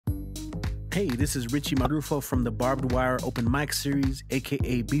Hey, this is Richie Marrufo from the Barbed Wire Open Mic Series,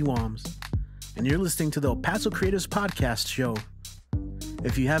 aka BWOMs, and you're listening to the El Paso Creatives Podcast Show.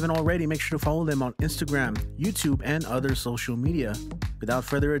 If you haven't already, make sure to follow them on Instagram, YouTube, and other social media. Without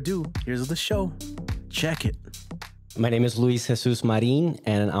further ado, here's the show. Check it. My name is Luis Jesus Marin,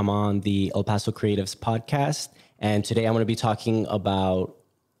 and I'm on the El Paso Creatives Podcast. And today I'm going to be talking about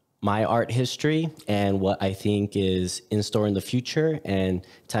my art history and what I think is in store in the future and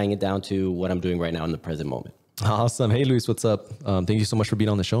tying it down to what I'm doing right now in the present moment. Awesome. Hey, Luis, what's up? Thank you so much for being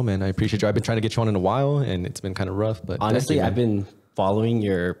on the show, man. I appreciate you. I've been trying to get you on in a while, and it's been kind of rough. But honestly, I've been following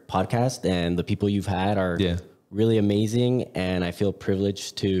your podcast, and the people you've had are really amazing, and I feel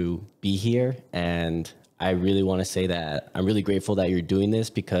privileged to be here. And I really want to say that I'm really grateful that you're doing this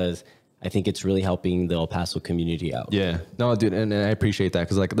because I think it's really helping the El Paso community out. Yeah, no, dude, and I appreciate that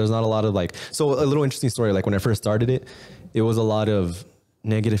because like there's not a lot of like, so a little interesting story. Like when I first started it, it was a lot of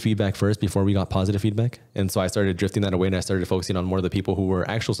negative feedback first before we got positive feedback. And so I started drifting that away and I started focusing on more of the people who were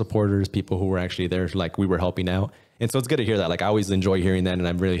actual supporters, people who were actually there, like we were helping out. And so it's good to hear that. Like I always enjoy hearing that, and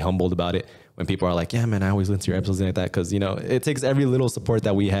I'm really humbled about it when people are like, yeah, man, I always listen to your episodes like that. Because, you know, it takes every little support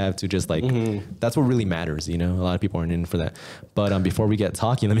that we have to just like, that's what really matters. You know, a lot of people aren't in for that. But before we get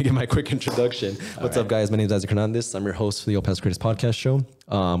talking, let me give my quick introduction. What's up, guys? My name is Isaac Hernandez. I'm your host for the El Paso Creatives Podcast Show.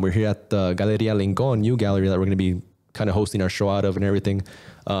 We're here at the Galeria Lincoln, new gallery that we're going to be kind of hosting our show out of and everything.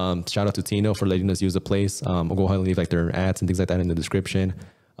 Shout out to Tino for letting us use the place. We'll go ahead and leave like their ads and things like that in the description.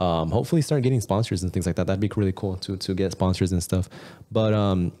 Hopefully start getting sponsors and things like that. That'd be really cool to get sponsors and stuff.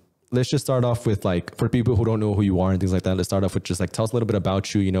 But let's just start off with like, for people who don't know who you are and things like that, let's start off with just like, tell us a little bit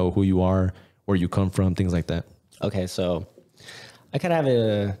about you, you know, who you are, where you come from, things like that. Okay. So I kind of have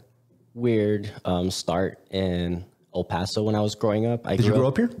a weird start in El Paso when I was growing up. Did you grow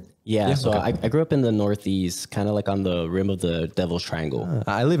up here? Yeah, so okay. I grew up in the Northeast, kind of like on the rim of the Devil's Triangle.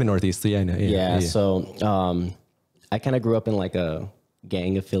 I live in Northeast, so yeah, I know. Yeah. So I kind of grew up in like a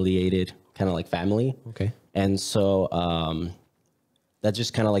gang-affiliated kind of like family. Okay. And so that's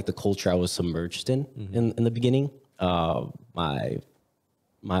just kind of like the culture I was submerged in the beginning. My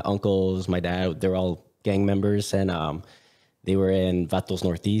uncles, my dad, they're all gang members, and they were in Vatos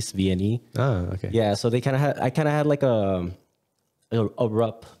Northeast, VNE. Oh, okay. Yeah, so I kind of had like a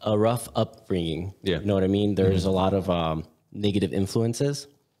rough upbringing. Yeah. You know what I mean? There's a lot of negative influences,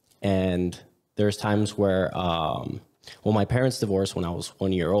 and there's times where, well, my parents divorced when I was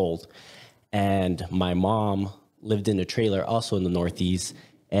 1 year old, and my mom lived in a trailer also in the Northeast,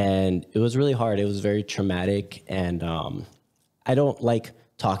 and it was really hard. It was very traumatic, and I don't like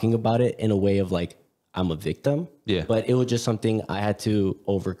talking about it in a way of like I'm a victim. Yeah. But it was just something I had to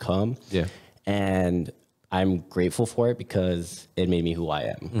overcome. Yeah. And I'm grateful for it because it made me who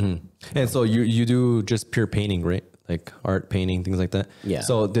I am. And so you do just pure painting, right? Like art, painting, things like that. Yeah.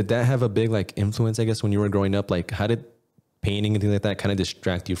 So did that have a big like influence, I guess, when you were growing up? Like how did painting and things like that kind of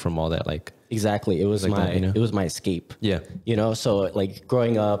distract you from all that? Like exactly. It was like it was my escape. Yeah. You know, so like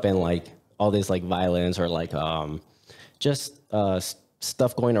growing up and like all this like violence or like just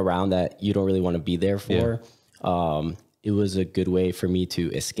stuff going around that you don't really want to be there for. Yeah. It was a good way for me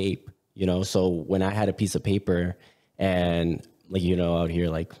to escape. You know, so when I had a piece of paper and like, you know, out here,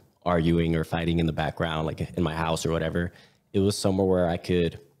 like arguing or fighting in the background, like in my house or whatever, it was somewhere where I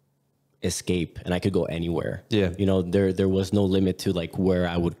could escape and I could go anywhere. Yeah. You know, there was no limit to like where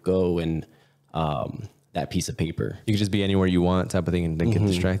I would go and that piece of paper. You could just be anywhere you want type of thing and then get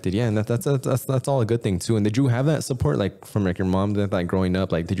distracted. Yeah. And that's all a good thing too. And did you have that support like from like your mom that like growing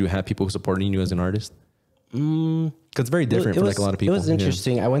up? Like, did you have people supporting you as an artist? Because it's very different for like a lot of people. It was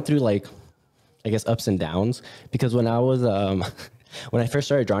interesting. I went through like, I guess, ups and downs because when I was, when I first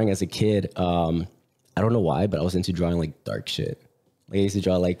started drawing as a kid, I don't know why, but I was into drawing like dark shit. Like I used to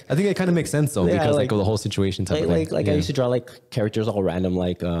draw like, I think it kind of makes sense though, because like the whole situation type of thing. Like I used to draw like characters all random,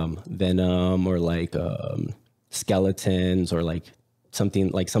 like Venom or like skeletons or like something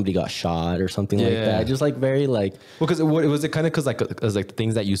like somebody got shot or something like that. Just like very like. Well, because was it kind of because like the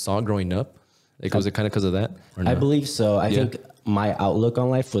things that you saw growing up? Like, was it kind of because of that? Or no? I believe so. I think my outlook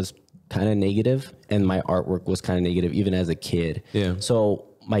on life was kind of negative and my artwork was kind of negative even as a kid. Yeah. So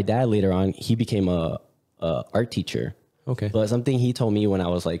my dad later on, he became a art teacher. Okay. But something he told me when I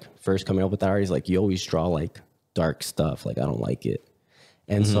was like first coming up with that art, he's like, you always draw like dark stuff. Like, I don't like it.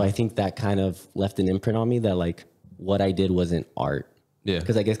 And so I think that kind of left an imprint on me that like what I did wasn't art. Yeah.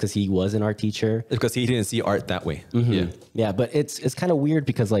 Because I guess because he was an art teacher. Because he didn't see art that way. Yeah. Yeah. But it's kind of weird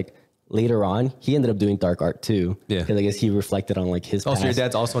because like later on, he ended up doing dark art too. Yeah. Because I guess he reflected on like his past. So your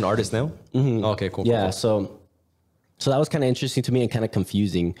dad's also an artist now? Okay, cool. Yeah. Cool. So that was kind of interesting to me and kind of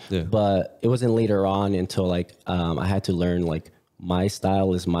confusing. Yeah. But it wasn't later on until like I had to learn like my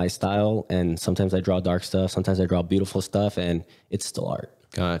style is my style. And sometimes I draw dark stuff. Sometimes I draw beautiful stuff, and it's still art.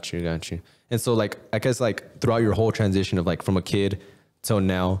 Got you. And so like, I guess like throughout your whole transition of like from a kid till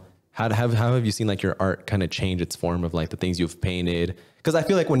now, how have you seen like your art kind of change its form of like the things you've painted? Because I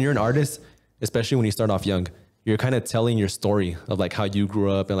feel like when you're an artist, especially when you start off young, you're kind of telling your story of like how you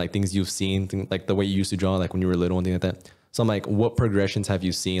grew up and like things you've seen, like the way you used to draw, like when you were little and things like that. So I'm like, what progressions have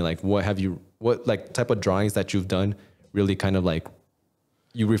you seen? Like, what like type of drawings that you've done really kind of like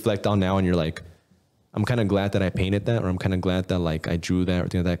you reflect on now and you're like, I'm kind of glad that I painted that, or I'm kind of glad that like I drew that or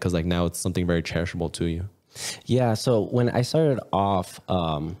things like that. Cause like now it's something very cherishable to you. Yeah. So when I started off,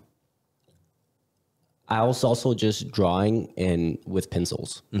 I was also just drawing with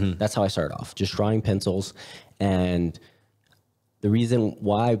pencils. That's how I started off, just drawing pencils. And the reason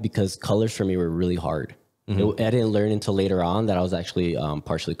why, because colors for me were really hard. I didn't learn until later on that I was actually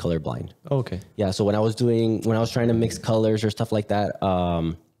partially colorblind. Oh, okay. Yeah. So when I was trying to mix colors or stuff like that,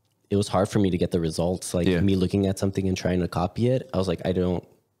 it was hard for me to get the results. Like me looking at something and trying to copy it, I was like,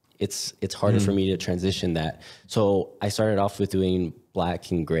 it's harder for me to transition that. So I started off with doing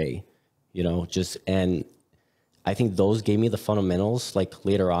black and gray, and I think those gave me the fundamentals. Like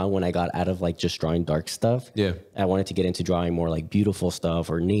later on when I got out of like just drawing dark stuff, I wanted to get into drawing more like beautiful stuff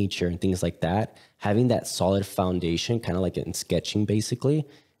or nature and things like that. Having that solid foundation, kind of like in sketching basically,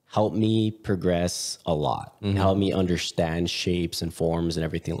 helped me progress a lot. Helped me understand shapes and forms and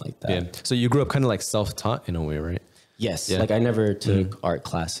everything like that. Yeah. So you grew up kind of like self-taught in a way, right? Yes. Yeah. Like I never took art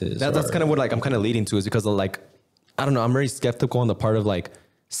classes. That's kind of what like I'm kind of leading to, is because of like, I don't know, I'm very skeptical on the part of like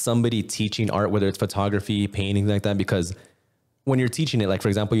somebody teaching art, whether it's photography, painting, like that, because when you're teaching it, like for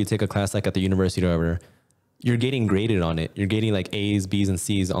example, you take a class like at the university or whatever, you're getting graded on it. You're getting like A's, B's, and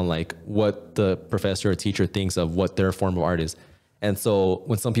C's on like what the professor or teacher thinks of what their form of art is. And so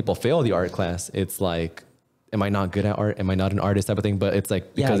when some people fail the art class, it's like, am I not good at art? Am I not an artist type of thing? But it's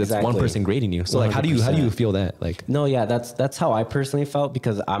like, because it's one person grading you. So 100%. Like, how do you feel that? Like, no, yeah, that's how I personally felt,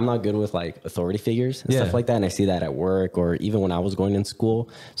 because I'm not good with like authority figures and stuff like that. And I see that at work or even when I was going in school.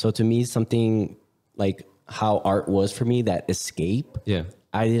 So to me, something like how art was for me, that escape. Yeah.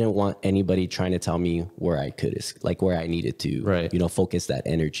 I didn't want anybody trying to tell me where I could, like where I needed to, focus that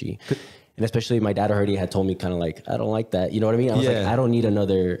energy. And especially my dad already had told me kind of like, I don't like that. You know what I mean? I was like, I don't need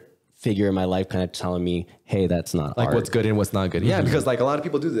another figure in my life kind of telling me, hey, that's not like art. What's good and what's not good. Yeah, because like a lot of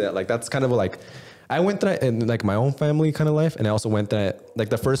people do that. Like that's kind of like, I went through that in like my own family kind of life. And I also went that, like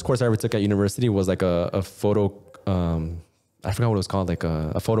the first course I ever took at university was like a photo, I forgot what it was called, like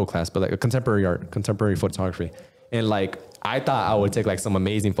a photo class, but like a contemporary art, contemporary photography. And like, I thought I would take like some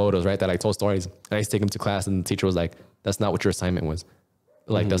amazing photos, right? That I told stories. And I used to take them to class and the teacher was like, that's not what your assignment was.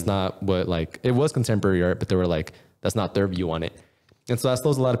 Like, that's not what, like, it was contemporary art, but they were like, that's not their view on it. And so that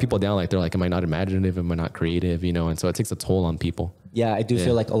slows a lot of people down. Like, they're like, am I not imaginative? Am I not creative? And so it takes a toll on people. Yeah, I do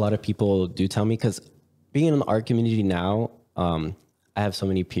feel like a lot of people do tell me, because being in the art community now, I have so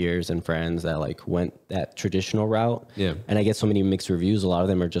many peers and friends that like went that traditional route. Yeah. And I get so many mixed reviews. A lot of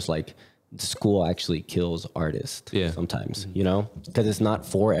them are just like, the school actually kills artists sometimes, because it's not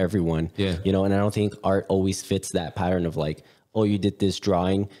for everyone, and I don't think art always fits that pattern of like, oh, you did this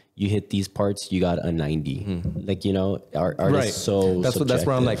drawing, you hit these parts, you got a 90. Like, art is so that's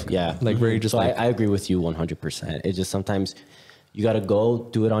where I'm like, like very just so like, I agree with you 100%. It's just sometimes you got to go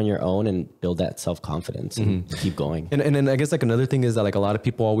do it on your own and build that self-confidence and keep going. And then I guess like another thing is that like a lot of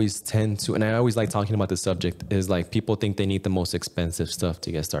people always tend to, and I always like talking about this subject, is like people think they need the most expensive stuff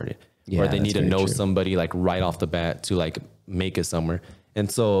to get started. Or they need to know somebody like right off the bat to like make it somewhere. And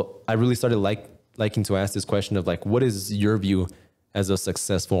so I really started liking to ask this question of like, what is your view as a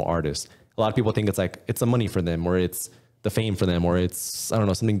successful artist? A lot of people think it's like, it's the money for them, or it's the fame for them, or it's, I don't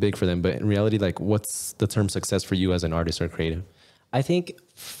know, something big for them. But in reality, like what's the term success for you as an artist or creative? I think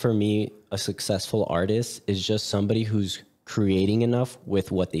for me, a successful artist is just somebody who's creating enough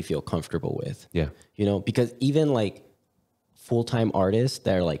with what they feel comfortable with. Yeah. Because even like full-time artists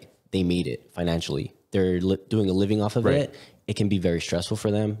that are like, they made it financially, they're doing a living off of it. It can be very stressful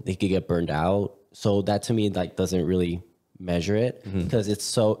for them. They could get burned out. So that to me, like, doesn't really measure it, because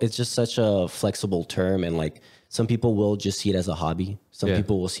it's just such a flexible term. And like, some people will just see it as a hobby. Some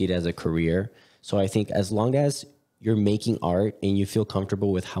people will see it as a career. So I think as long as you're making art and you feel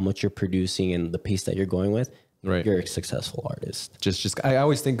comfortable with how much you're producing and the pace that you're going with, you're a successful artist. I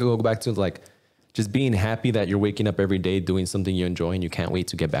always think, go back to like, just being happy that you're waking up every day doing something you enjoy and you can't wait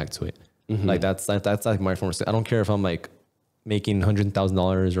to get back to it. Like that's like my form of, I don't care if I'm like making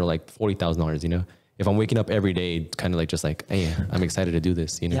 $100,000 or like $40,000, if I'm waking up every day, kind of like, just like, hey, I'm excited to do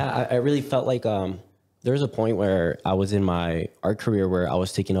this, Yeah, I really felt like, there was a point where I was in my art career where I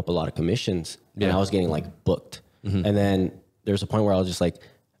was taking up a lot of commissions and I was getting like booked. And then there's a point where I was just like,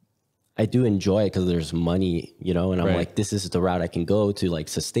 I do enjoy it because there's money, you know, and I'm like, this is the route I can go to like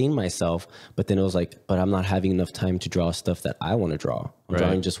sustain myself. But then it was like, but I'm not having enough time to draw stuff that I want to draw. I'm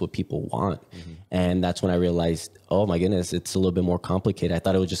drawing just what people want. And that's when I realized, oh my goodness, it's a little bit more complicated. I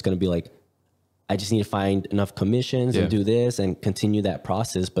thought it was just going to be like, I just need to find enough commissions and do this and continue that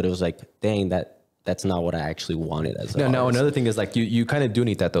process. But it was like, dang, that's not what I actually wanted as an artist. Now another thing is like you kind of do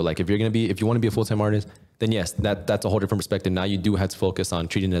need that though. Like if you want to be a full-time artist, then yes, that's a whole different perspective. Now you do have to focus on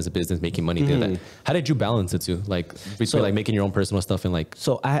treating it as a business, making money. How did you balance it too? Like between like making your own personal stuff and like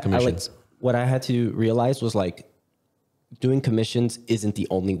commissions? What I had to realize was like doing commissions isn't the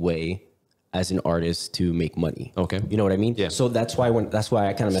only way as an artist to make money. Okay. You know what I mean? Yeah. So that's why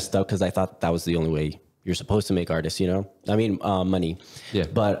I kind of messed up, because I thought that was the only way you're supposed to make artists, you know? I mean, money. Yeah.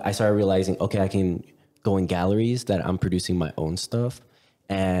 But I started realizing, okay, I can go in galleries that I'm producing my own stuff.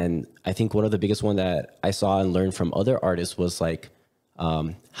 And I think one of the biggest one that I saw and learned from other artists was like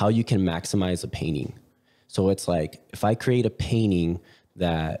how you can maximize a painting. So it's like, if I create a painting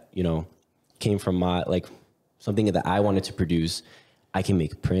that, you know, came from my, like something that I wanted to produce, I can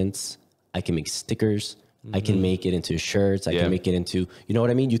make prints, I can make stickers, I can make it into shirts, I can make it into, you know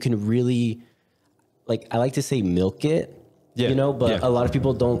what I mean? You can really, like, I like to say milk it, you know, but a lot of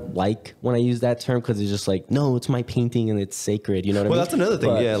people don't like when I use that term, because it's just like, no, it's my painting and it's sacred, you know what I mean? Well, that's another thing.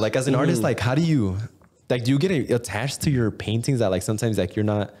 But, like as an artist, like how do you, like, do you get attached to your paintings that like sometimes like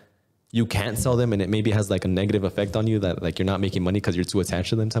you can't sell them and it maybe has like a negative effect on you that like you're not making money because you're too attached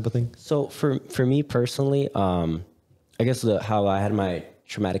to them type of thing? So for me personally, I guess how I had my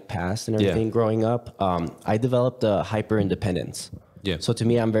traumatic past and everything growing up, I developed a hyper independence. Yeah. So to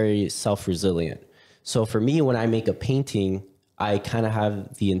me, I'm very self-resilient. So for me, when I make a painting, I kind of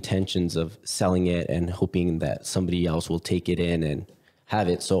have the intentions of selling it and hoping that somebody else will take it in and have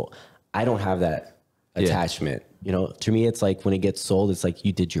it. So I don't have that attachment. You know, to me, it's like when it gets sold, it's like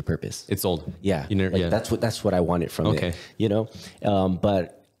you did your purpose. It's sold. Yeah. That's what I wanted from it. You know,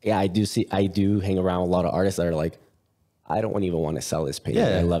 but yeah, I do hang around a lot of artists that are like, I don't even want to sell this painting.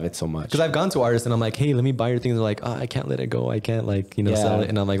 I love it so much. Because I've gone to artists and I'm like, hey, let me buy your thing. They're like, oh, I can't let it go. I can't like, you know, sell it.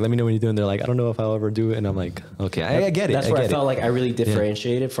 And I'm like, let me know when you're doing. They're like, I don't know if I'll ever do it. And I'm like, okay, I get it. That's where I felt like I really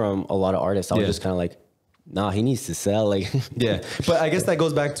differentiated from a lot of artists. I was just kind of like, nah, he needs to sell. Like, But I guess that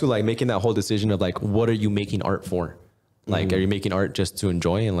goes back to like making that whole decision of like, what are you making art for? Like, are you making art just to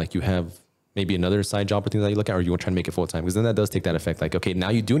enjoy and like you have maybe another side job or things that you look at, or you want to try to make it full time? Because then that does take that effect. Like, okay,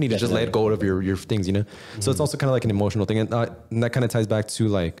 now you do need to just let go of your things, you know? So it's also kind of like an emotional thing. And that kind of ties back to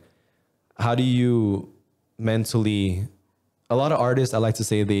like, how do you mentally, a lot of artists, I like to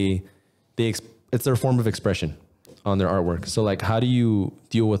say it's their form of expression on their artwork. So like, how do you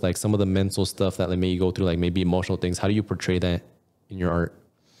deal with like some of the mental stuff that like maybe you go through, like maybe emotional things? How do you portray that in your art?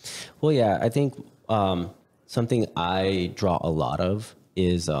 Well, yeah, I think something I draw a lot of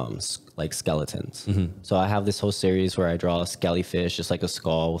is like skeletons. So I have this whole series where I draw a skellyfish, just like a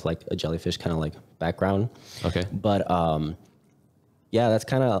skull with like a jellyfish kind of like background. Okay. But yeah, that's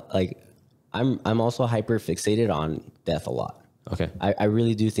kind of like, I'm also hyper fixated on death a lot. Okay. I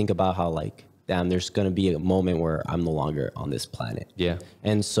really do think about how like, damn, there's going to be a moment where I'm no longer on this planet. Yeah.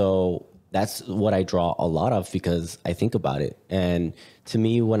 And so that's what I draw a lot of, because I think about it. And to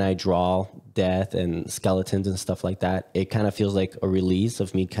me, when I draw death and skeletons and stuff like that, it kind of feels like a release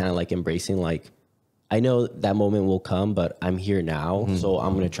of me kind of like embracing, like, I know that moment will come, but I'm here now. So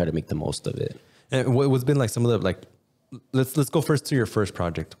I'm going to try to make the most of it. And what's been like some of the, like, let's go first to your first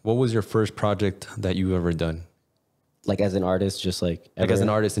project. What was your first project that you ever done? Like as an artist, just like as an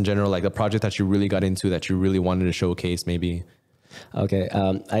artist in general, like a project that you really got into, that you really wanted to showcase maybe. Okay.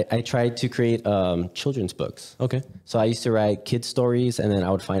 I tried to create children's books. Okay. So I used to write kids stories, and then I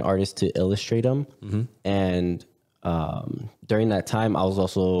would find artists to illustrate them. And during that time, I was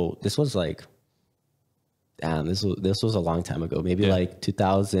also, this was like, damn, this was a long time ago, maybe like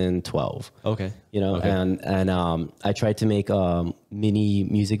 2012. Okay. You know, and I tried to make mini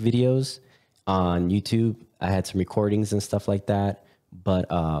music videos on YouTube. I had some recordings and stuff like that, but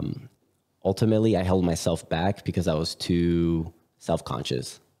ultimately I held myself back because I was too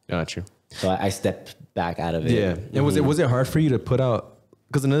self-conscious. Got you. So I stepped back out of it. Yeah. And was it hard for you to put out?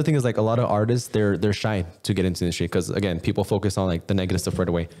 Because another thing is like a lot of artists, they're shy to get into the industry, because again, people focus on like the negative stuff right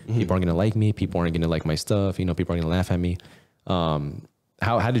away. People aren't gonna like me. People aren't gonna like my stuff. You know, people aren't gonna laugh at me.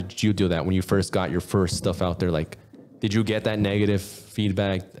 How did you do that when you first got your first stuff out there? Like, did you get that negative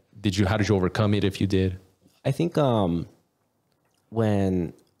feedback? How did you overcome it if you did? I think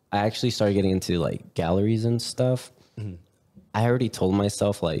when I actually started getting into like galleries and stuff, I already told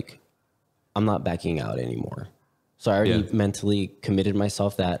myself like, I'm not backing out anymore. So I already mentally committed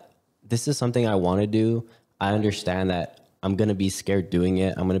myself that this is something I want to do. I understand that I'm going to be scared doing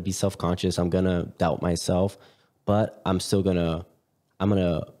it. I'm going to be self-conscious. I'm going to doubt myself, but I'm going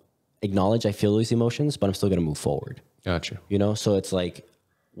to acknowledge I feel these emotions, but I'm still going to move forward. Gotcha. You know? So it's like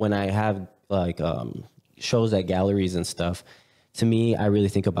when I have like shows at galleries and stuff, to me, I really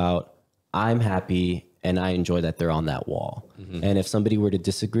think about I'm happy and I enjoy that they're on that wall. And if somebody were to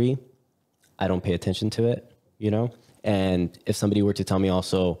disagree, I don't pay attention to it, you know? And if somebody were to tell me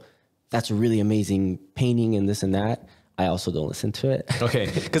also, that's a really amazing painting and this and that, I also don't listen to it. Okay,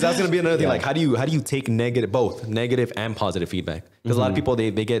 because that's gonna be another thing. Like, how do you take both negative and positive feedback? Because a lot of people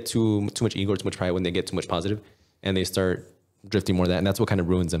they get too much ego or too much pride when they get too much positive, and they start drifting more of that, and that's what kind of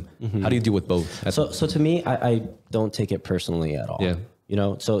ruins them. How do you deal with both? So to me, I don't take it personally at all. Yeah. You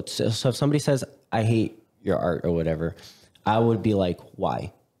know, so if somebody says I hate your art or whatever, I would be like,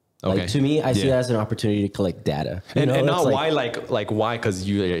 why? Okay. Like, to me, I see it as an opportunity to collect data. And not why, like why, because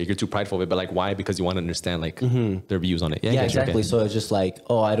you're too prideful of it, but like why, because you want to understand like their views on it. Yeah, exactly. Okay. So it's just like,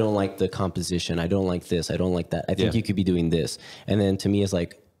 oh, I don't like the composition. I don't like this. I don't like that. I think you could be doing this. And then to me, it's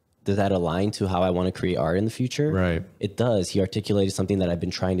like, does that align to how I want to create art in the future? Right. It does. He articulated something that I've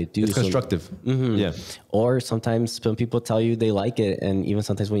been trying to do. It's constructive. Yeah. Or sometimes some people tell you they like it. And even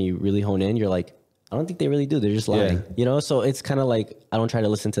sometimes when you really hone in, you're like, I don't think they really do. They're just lying, you know? So it's kind of like, I don't try to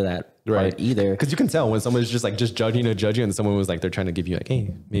listen to that part either. Because you can tell when someone's just like, just judging, and someone was like, they're trying to give you like,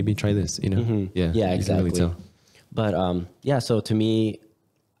 hey, maybe try this, you know? Yeah, exactly. Really tell. But yeah, so to me,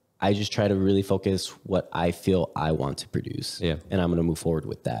 I just try to really focus what I feel I want to produce. Yeah. And I'm going to move forward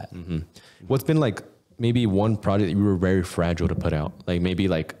with that. What's been like maybe one project that you were very fragile to put out? Like maybe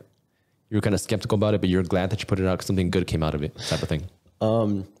like you were kind of skeptical about it, but you're glad that you put it out because something good came out of it, type of thing.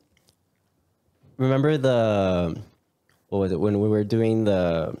 Remember what was it, when we were doing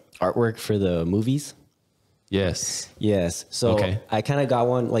the artwork for the movies? Yes. So I kind of got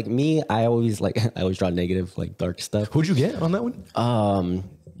one, like me, I always draw negative, like dark stuff. Who'd you get on that one?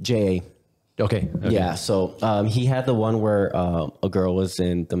 J.A. Okay. Yeah. So he had the one where a girl was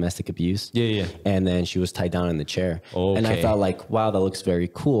in domestic abuse. Yeah. And then she was tied down in the chair. Okay. And I thought like, wow, that looks very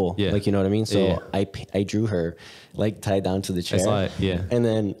cool. Yeah. Like, you know what I mean? So I drew her like tied down to the chair. I saw it. Yeah. And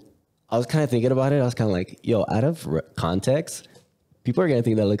then I was kind of thinking about it. I was kind of like, yo, out of context, people are going to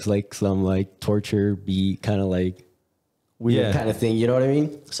think that looks like some like torture beat kind of like weird kind of thing. You know what I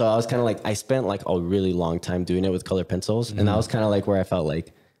mean? So I was kind of like, I spent like a really long time doing it with colored pencils. And that was kind of like where I felt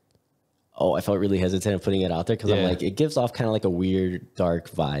like, I felt really hesitant of putting it out there. Cause I'm like, it gives off kind of like a weird,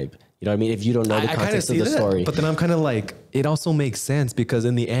 dark vibe. You know what I mean? If you don't know the context of the story. But then I'm kind of like, it also makes sense because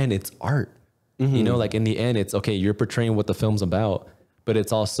in the end, it's art. You know, like in the end, it's okay, you're portraying what the film's about, but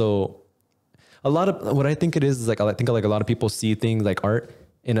it's also a lot of what I think it is like, I think like a lot of people see things like art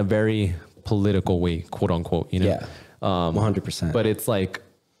in a very political way, quote unquote, you know? Yeah, 100%. But it's like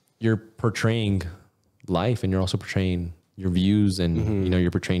you're portraying life and you're also portraying your views and, you know,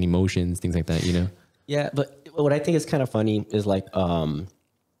 you're portraying emotions, things like that, you know? Yeah, but what I think is kind of funny is like,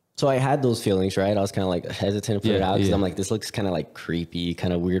 so I had those feelings, right? I was kind of like hesitant to put it out because I'm like, this looks kind of like creepy,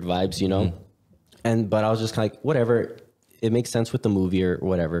 kind of weird vibes, you know? But I was just kind of like, whatever, it makes sense with the movie or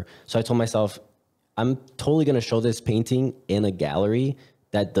whatever. So I told myself, I'm totally going to show this painting in a gallery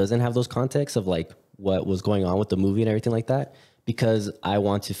that doesn't have those contexts of like what was going on with the movie and everything like that, because I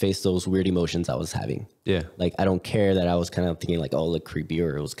want to face those weird emotions I was having. Yeah. Like, I don't care that I was kind of thinking like, oh, it looked creepy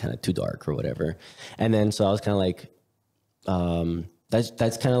or it was kind of too dark or whatever. And then, so I was kind of like,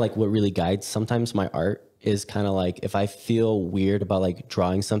 that's kind of like what really guides sometimes my art is kind of like, if I feel weird about like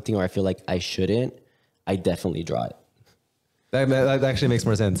drawing something or I feel like I shouldn't, I definitely draw it. That actually makes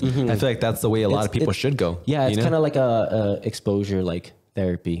more sense. I feel like that's the way a lot of people should go. Yeah, it's kind of like a exposure like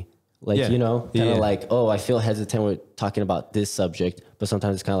therapy. Like, you know, kind of like, oh, I feel hesitant with talking about this subject, but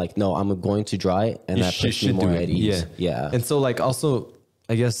sometimes it's kind of like, no, I'm going to draw it, and that puts me more at ease. Yeah. And so like also,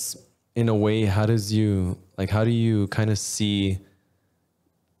 I guess in a way, how do you kind of see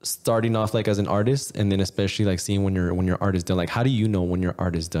starting off like as an artist, and then especially like seeing when your art is done? Like, how do you know when your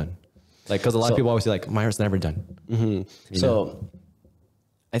art is done? Like, because a lot of people always say like, my art's never done. So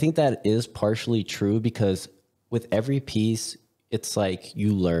I think that is partially true because with every piece, it's like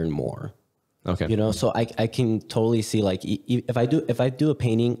you learn more. Okay. You know, so I can totally see like if I do a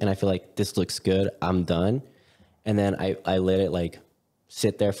painting and I feel like this looks good, I'm done. And then I let it like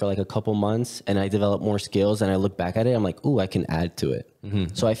sit there for like a couple months and I develop more skills and I look back at it, I'm like, ooh, I can add to it.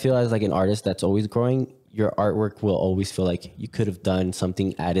 So I feel as like an artist that's always growing, your artwork will always feel like you could have done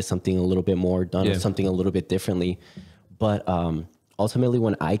something, added something a little bit more, done something a little bit differently. But ultimately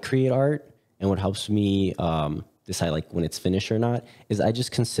when I create art and what helps me decide like when it's finished or not is I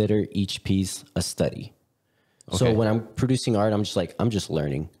just consider each piece a study. Okay. So when I'm producing art, I'm just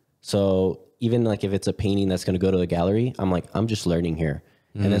learning. So even like if it's a painting that's going to go to the gallery, I'm like, I'm just learning here.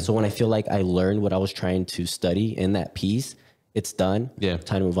 And then so when I feel like I learned what I was trying to study in that piece, it's done. Yeah.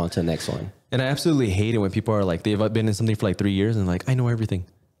 Time to move on to the next one. And I absolutely hate it when people are like, they've been in something for like 3 years and like, I know everything.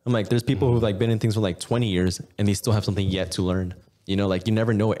 I'm like, there's people who've like been in things for like 20 years and they still have something yet to learn. You know, like you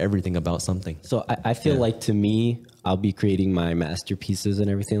never know everything about something. So I feel like to me, I'll be creating my masterpieces and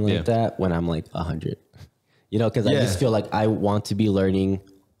everything like that when I'm like 100, you know, because I just feel like I want to be learning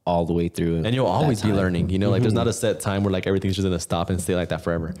all the way through. And you'll always be learning, you know, like there's not a set time where like everything's just going to stop and stay like that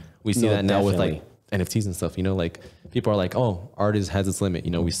forever. We see that now with like NFTs and stuff, you know, like people are like, oh, artist has its limit.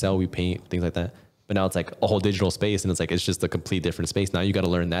 You know, we sell, we paint, things like that. But now it's like a whole digital space and it's like, it's just a complete different space. Now you got to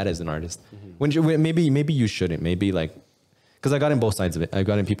learn that as an artist. Maybe you shouldn't, maybe like, cause I got in both sides of it. I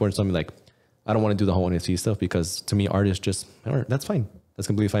got in people who told me like, I don't want to do the whole NFT stuff because to me, artists just, that's fine. That's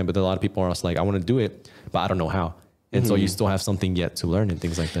completely fine. But a lot of people are also like, I want to do it, but I don't know how. And so you still have something yet to learn and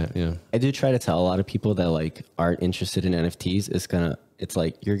things like that. Yeah. I do try to tell a lot of people that like aren't interested in NFTs. It's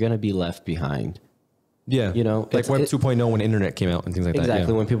like, you're going to be left behind. Yeah. You know, like Web 2.0 when internet came out and things like that.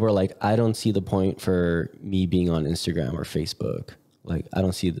 Exactly. When people are like, I don't see the point for me being on Instagram or Facebook. Like, I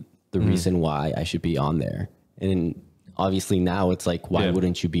don't see the reason why I should be on there. And obviously now it's like, why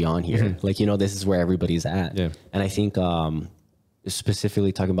wouldn't you be on here? Like, you know, this is where everybody's at. Yeah. And I think,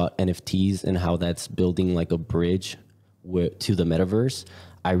 specifically talking about NFTs and how that's building like a bridge to the metaverse,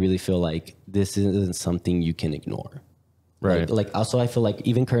 I really feel like this isn't something you can ignore. Right. Like also, I feel like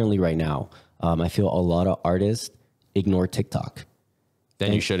even currently right now, I feel a lot of artists ignore TikTok.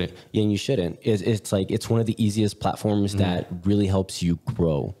 Then you shouldn't. Yeah, and you shouldn't. It's like, it's one of the easiest platforms that really helps you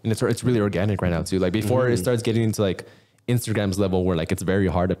grow. And it's really organic right now too. Like before it starts getting into like Instagram's level where like it's very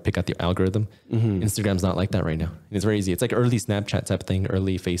hard to pick out the algorithm. Instagram's not like that right now. And it's very easy. It's like early Snapchat type of thing,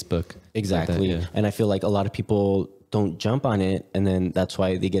 early Facebook. Exactly. Like and I feel like a lot of people don't jump on it. And then that's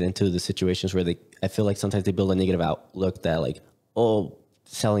why they get into the situations where I feel like sometimes they build a negative outlook that like, oh,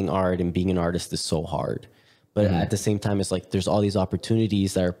 selling art and being an artist is so hard. But at the same time, it's like there's all these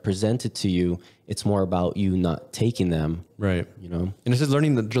opportunities that are presented to you. It's more about you not taking them. Right. You know? And it's just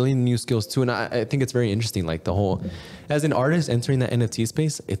learning new skills too. And I think it's very interesting. Like the whole, as an artist entering that NFT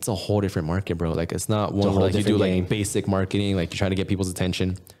space, it's a whole different market, bro. Like it's not one where like you do like basic marketing, like you try to get people's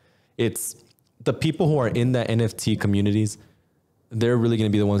attention. It's the people who are in that NFT communities. They're really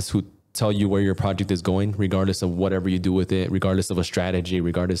going to be the ones who tell you where your project is going, regardless of whatever you do with it, regardless of a strategy,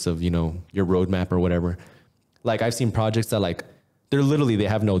 regardless of, you know, your roadmap or whatever. Like I've seen projects that like, they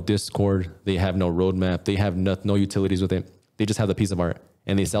have no Discord, they have no roadmap, they have no utilities with it. They just have the piece of art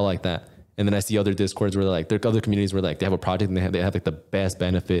and they sell like that. And then I see other Discords where like, there are other communities where like they have a project and they have like the best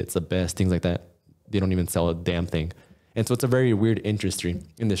benefits, the best things like that. They don't even sell a damn thing. And so it's a very weird industry.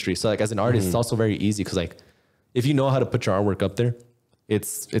 So like as an artist, it's also very easy. Cause like, if you know how to put your artwork up there,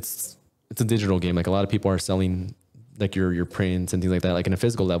 it's a digital game. Like a lot of people are selling like your prints and things like that, like in a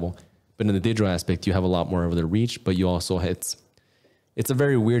physical level. But in the digital aspect, you have a lot more of the reach, but you also, it's a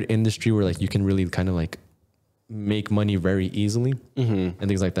very weird industry where like you can really kind of like make money very easily and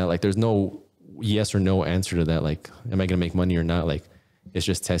things like that. Like there's no yes or no answer to that. Like, am I going to make money or not? Like it's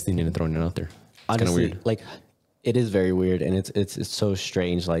just testing it and throwing it out there. It's kind of weird. Like it is very weird. And it's so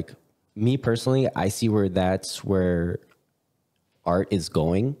strange. Like me personally, I see that's where art is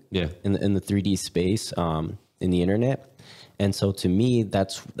going in the 3D space, in the internet. And so to me,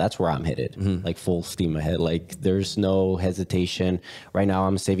 that's where I'm headed, like full steam ahead. Like there's no hesitation. Right now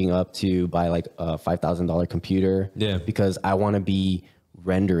I'm saving up to buy like a $5,000 computer because I want to be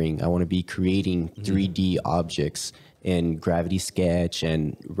rendering. I want to be creating 3D objects in Gravity Sketch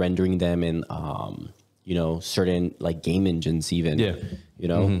and rendering them in, you know, certain like game engines even, you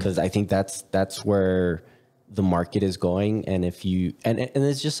know, because I think that's where the market is going. And if you, and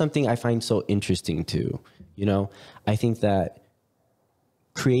it's just something I find so interesting too. You know, I think that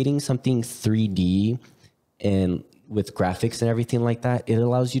creating something 3D and with graphics and everything like that, it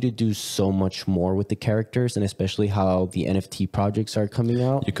allows you to do so much more with the characters, and especially how the NFT projects are coming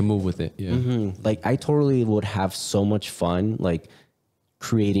out. You can move with it. Yeah. Like I totally would have so much fun, like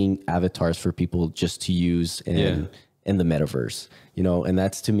creating avatars for people just to use in the metaverse, you know, and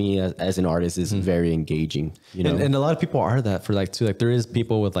that's to me as an artist is very engaging, you know. And a lot of people are that for like, too, like there is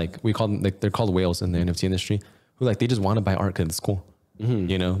people with like, we call them like, they're called whales in the NFT industry who like, they just want to buy art because it's cool.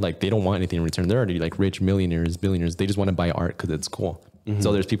 You know, like they don't want anything in return. They're already like rich millionaires, billionaires. They just want to buy art because it's cool.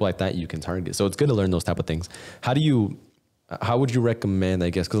 So there's people like that you can target. So it's good to learn those type of things. How would you recommend,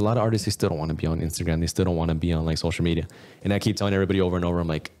 I guess, because a lot of artists, they still don't want to be on Instagram. They still don't want to be on like social media. And I keep telling everybody over and over, I'm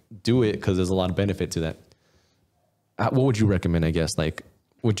like, do it because there's a lot of benefit to that. What would you recommend, I guess? Like,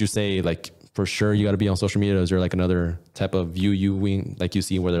 would you say like for sure you got to be on social media? Is there like another type of like you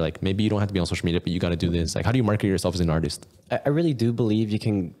see where they're like, maybe you don't have to be on social media, but you got to do this? Like, how do you market yourself as an artist? I really do believe you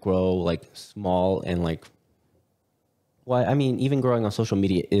can grow like small and like, well, I mean, even growing on social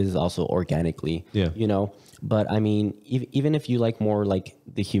media is also organically, you know, but I mean, even if you like more like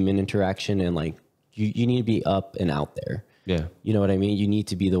the human interaction and like, you need to be up and out there. Yeah. You know what I mean? You need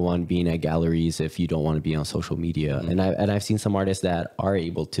to be the one being at galleries if you don't want to be on social media. And I've seen some artists that are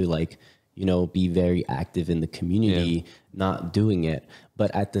able to like, you know, be very active in the community, not doing it.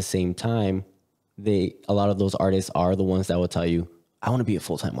 But at the same time, a lot of those artists are the ones that will tell you, I want to be a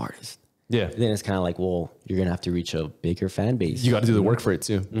full-time artist. Yeah. Then it's kind of like, well, you're going to have to reach a bigger fan base. You got to do the work for it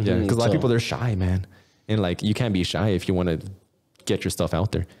too. Yeah. Because a lot of people, they're shy, man. And like, you can't be shy if you want to get your stuff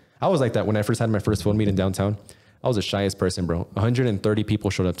out there. I was like that when I first had my first film meeting downtown. I was the shyest person, bro. 130 people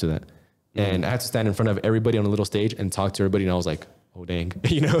showed up to that. And I had to stand in front of everybody on a little stage and talk to everybody. And I was like, oh, dang.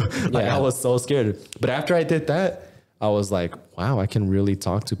 You know, like I was so scared. But after I did that, I was like, wow, I can really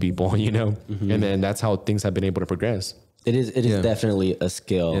talk to people, you know? And then that's how things have been able to progress. It is definitely a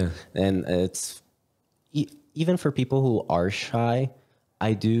skill. Yeah. And it's even for people who are shy,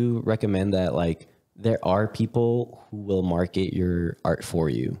 I do recommend that like there are people who will market your art for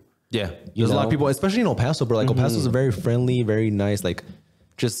you. Yeah. There's a lot of people, especially in El Paso, bro. Like El Paso is a very friendly, very nice, like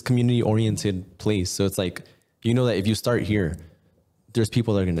just community oriented place. So it's like, you know that if you start here, there's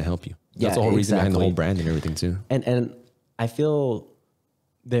people that are going to help you. That's the whole reason behind the whole brand and everything too. And I feel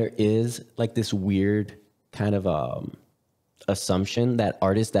there is like this weird kind of assumption that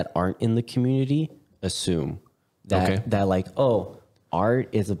artists that aren't in the community assume that that like, oh, art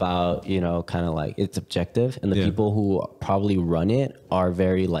is about, you know, kind of like it's objective, and the people who probably run it are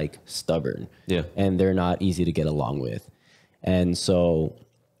very like stubborn, and they're not easy to get along with. And so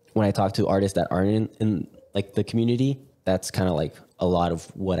when I talk to artists that aren't in like the community, that's kind of like a lot of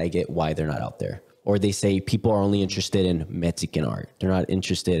what I get why they're not out there. Or they say people are only interested in Mexican art. They're not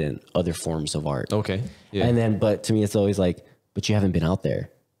interested in other forms of art. Okay. Yeah. And then, but to me, it's always like, but you haven't been out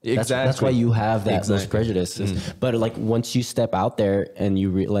there. Exactly. That's why you have that those prejudices. But like once you step out there and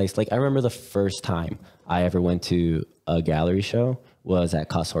you realize, like I remember the first time I ever went to a gallery show was at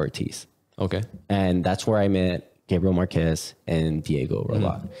Casa Ortiz. Okay. And that's where I met Gabriel Marquez and Diego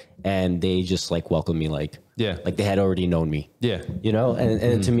Rolat. And they just like welcomed me like they had already known me. Yeah. You know,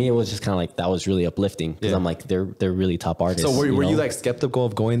 and to me it was just kind of like that was really uplifting because I'm like they're really top artists. So were you like skeptical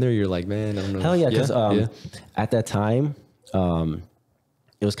of going there? You're like, man, I don't know. Hell yeah, because at that time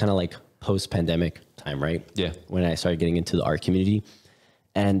it was kind of like post-pandemic time, right? Yeah. When I started getting into the art community.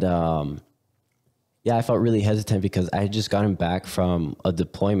 And I felt really hesitant because I had just gotten back from a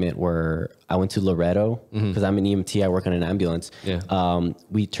deployment where I went to Loreto because I'm an EMT. I work on an ambulance. Yeah.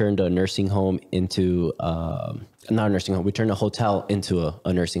 We turned a nursing home into, not a nursing home. We turned a hotel into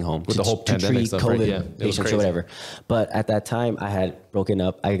a nursing home with the whole pandemic stuff, COVID patients or whatever. But at that time I had broken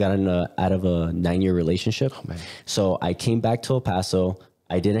up. I got out of a 9-year relationship. Oh, man. So I came back to El Paso.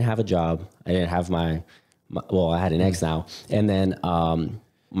 I didn't have a job. I didn't have well, I had an ex now. And then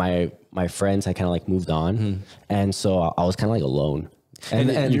my friends, I kind of like moved on. And so I was kind of like alone.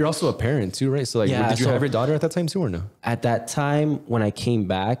 And you're also a parent too, right? So like, did you have your daughter at that time too or no? At that time, when I came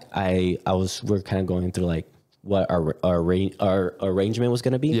back, we're kind of going through like what our arrangement was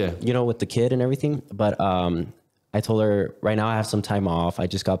going to be, you know, with the kid and everything. But I told her right now I have some time off. I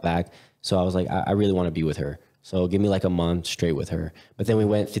just got back. So I was like, I really want to be with her. So give me like a month straight with her. But then we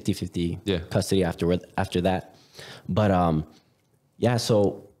went 50-50 custody after that. But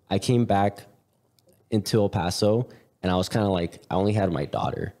so I came back into El Paso and I was kind of like, I only had my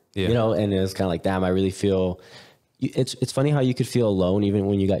daughter, you know, and it was kind of like, damn, I really feel, it's funny how you could feel alone even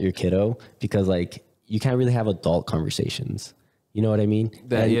when you got your kiddo, because like you can't really have adult conversations. You know what I mean?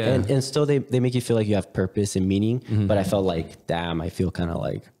 And still they make you feel like you have purpose and meaning. But I felt like, damn, I feel kind of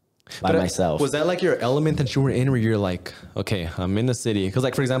like, by myself. Was that like your element that you were in where you're like, okay, I'm in the city? Because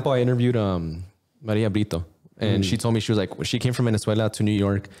like, for example, I interviewed Maria Brito and she told me, she was like, she came from Venezuela to New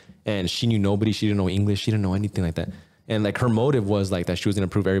York and she knew nobody. She didn't know English. She didn't know anything like that. And like her motive was like that she was going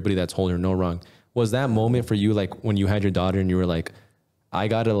to prove everybody that told her no wrong. Was that moment for you, like when you had your daughter and you were like, I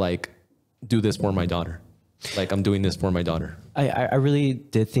got to like do this for my daughter. Like I'm doing this for my daughter. I really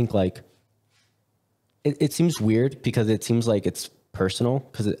did think like, it seems weird because it seems like it's personal,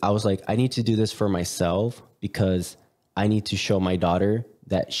 because I was like, I need to do this for myself because I need to show my daughter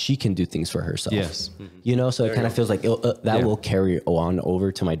that she can do things for herself. Yes. You know, so it kind of feels like that will carry on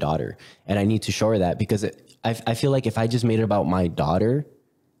over to my daughter. And I need to show her that because I feel like if I just made it about my daughter,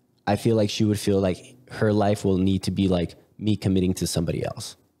 I feel like she would feel like her life will need to be like me committing to somebody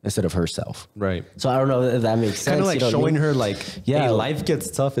else. instead of herself. Right. So I don't know if that makes sense. Kind of like showing her like, Yeah. hey, life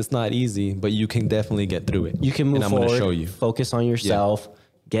gets tough. It's not easy, but you can definitely get through it. You can move and I'm forward, going to show you. focus on yourself,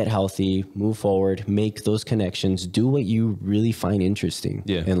 get healthy, move forward, make those connections, do what you really find interesting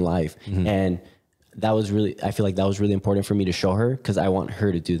in life. And that was really, I feel like that was really important for me to show her, because I want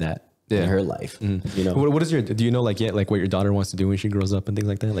her to do that in her life. You know, what is do you know like like what your daughter wants to do when she grows up and things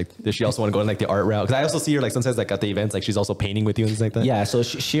like that? Like, does she also want to go in like the art route? Because I also see her like sometimes like at the events, like she's also painting with you and things like that. Yeah, so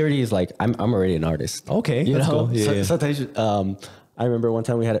she already is like, I'm already an artist. Okay, you that's know. cool. Yeah, Sometimes I remember one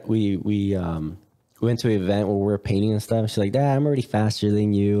time we went to an event where we were painting and stuff. She's like, Dad, I'm already faster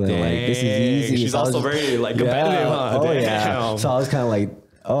than you, and like this is easy. She's so also very like competitive. Huh? Oh yeah. So I was kind of like,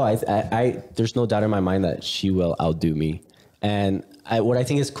 I there's no doubt in my mind that she will outdo me. And what I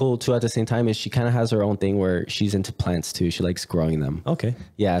think is cool too at the same time is she kind of has her own thing where she's into plants too. She likes growing them. Okay.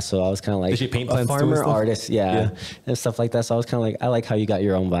 Yeah. So I was kind of like, does she paint plants a farmer too artist. Yeah. And stuff like that. So I was kind of like, I like how you got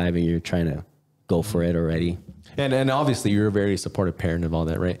your own vibe and you're trying to go for it already. And obviously you're a very supportive parent of all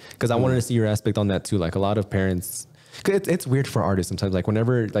that, right? Because I wanted to see your aspect on that too. Like a lot of parents, it's weird for artists sometimes. Like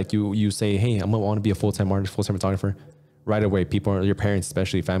whenever like you say, hey, I want to be a full-time artist, full-time photographer, right away people, your parents,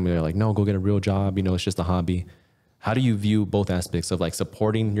 especially family, are like, no, go get a real job. You know, it's just a hobby. How do you view both aspects of like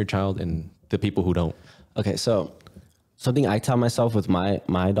supporting your child and the people who don't? Okay, so something I tell myself with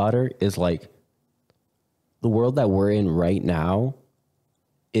my daughter is like, the world that we're in right now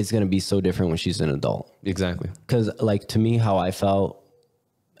is going to be so different when she's an adult. Exactly. Because like to me, how I felt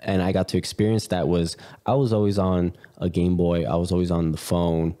and I got to experience that was I was always on a Game Boy. I was always on the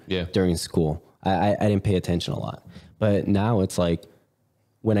phone during school. I didn't pay attention a lot. But now it's like,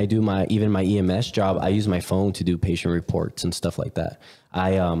 when I do my EMS job, I use my phone to do patient reports and stuff like that.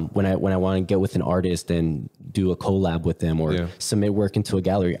 When I want to get with an artist and do a collab with them or submit work into a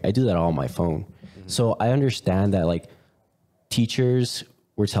gallery, I do that all on my phone. So I understand that like teachers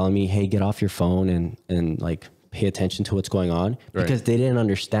were telling me, hey, get off your phone and like pay attention to what's going on, because they didn't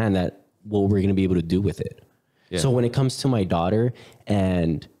understand that what we're going to be able to do with it. So when it comes to my daughter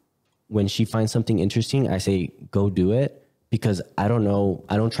and when she finds something interesting, I say, go do it. Because I don't know,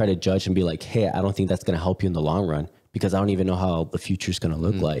 I don't try to judge and be like, hey, I don't think that's going to help you in the long run, because I don't even know how the future is going to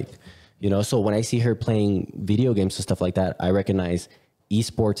look like, you know? So when I see her playing video games and stuff like that, I recognize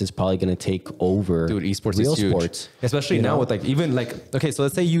esports is probably going to take over. Dude, esports real is huge. sports. Especially now with like, even like, okay, so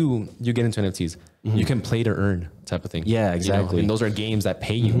let's say you get into NFTs, you can play to earn type of thing. Yeah, exactly. You know? And those are games that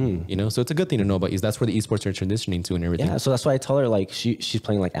pay you, you know? So it's a good thing to know about. That's where the esports are transitioning to and everything. Yeah, so that's why I tell her like she's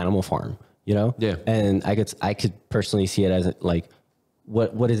playing like Animal Farm. You know? Yeah. And I could personally see it as like,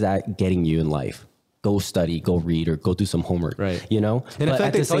 what is that getting you in life? Go study, go read, or go do some homework. Right. You know? And I feel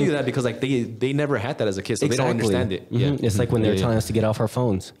like they tell you that because like they never had that as a kid, so they don't understand it. Yeah. It's like when they're telling us to get off our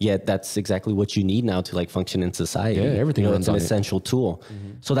phones. Yeah, that's exactly what you need now to like function in society. Yeah, everything You know, runs it's an on it. essential tool.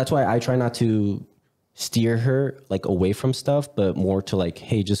 So that's why I try not to steer her like away from stuff, but more to like,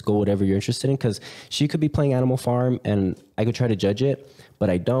 hey, just go whatever you're interested in. Because she could be playing Animal Farm and I could try to judge it, but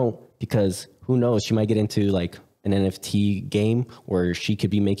I don't, because who knows, she might get into like an NFT game where she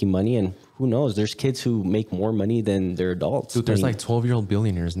could be making money, and who knows, there's kids who make more money than their adults. Dude, there's like 12-year-old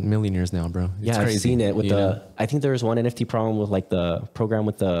millionaires now, bro. It's crazy. I've seen it with I think there was one NFT problem with like the program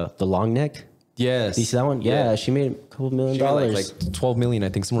with the long neck. Yes. Do you see that one? Yeah, she made a couple $1 million. Like 12 million, I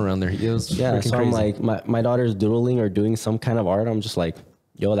think, somewhere around there. It was so crazy. I'm like, my daughter's doodling or doing some kind of art. I'm just like,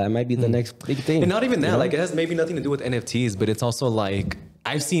 yo, that might be the next big thing. And not even that, like it has maybe nothing to do with NFTs, but it's also like,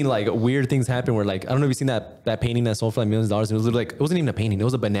 I've seen like weird things happen where like, I don't know if you've seen that painting that sold for like millions of dollars. It was literally like, it wasn't even a painting. It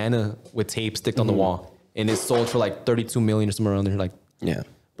was a banana with tape sticked on the wall, and it sold for like 32 million or somewhere around there. Like, yeah,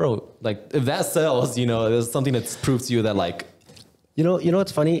 bro, like if that sells, you know, there's something that's proved to you that like, you know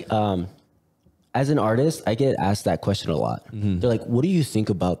what's funny? As an artist, I get asked that question a lot. They're like, what do you think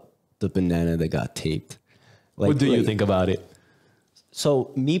about the banana that got taped? Like, what do you think about it?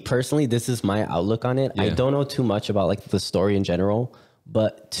 So me personally, this is my outlook on it. I don't know too much about like the story in general,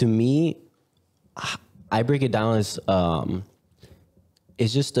 but to me, I break it down as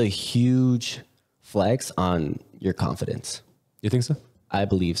it's just a huge flex on your confidence. You think so? I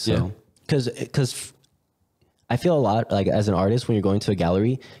believe so. Because I feel a lot like as an artist, when you're going to a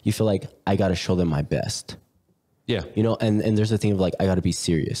gallery, you feel like I got to show them my best. Yeah. You know, and there's a thing of like, I got to be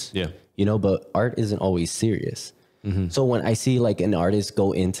serious. Yeah. You know, but art isn't always serious. So when I see like an artist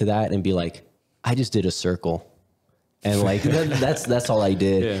go into that and be like, I just did a circle, and like that's all I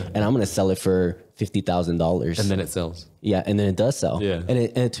did, and I'm gonna sell it for $50,000, and then it sells. Yeah, and then it does sell. Yeah,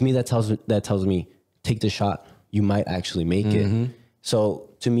 and to me that tells me take the shot. You might actually make it. So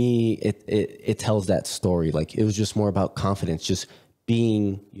to me, it tells that story. Like it was just more about confidence, just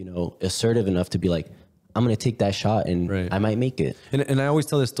being assertive enough to be like, I'm going to take that shot and I might make it. And I always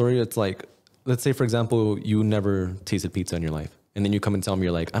tell this story. It's like, let's say, for example, you never tasted pizza in your life. And then you come and tell me,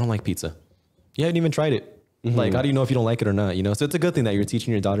 you're like, I don't like pizza. You haven't even tried it. Like, how do you know if you don't like it or not? You know? So it's a good thing that you're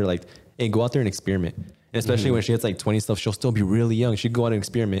teaching your daughter, like, hey, go out there and experiment. And especially when she hits like 20 stuff, she'll still be really young. She can go out and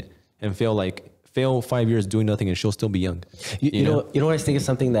experiment and fail 5 years doing nothing and she'll still be young. You know what I think is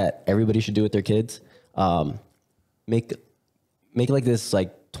something that everybody should do with their kids? Make like this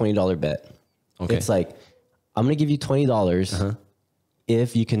like $20 bet. Okay. It's like, I'm going to give you $20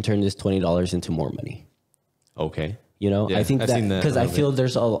 if you can turn this $20 into more money. Okay. You know, I think that because I feel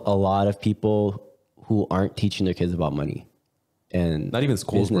there's a lot of people who aren't teaching their kids about money and not even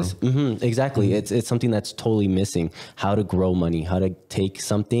schools, business. Bro. Exactly. It's something that's totally missing. How to grow money, how to take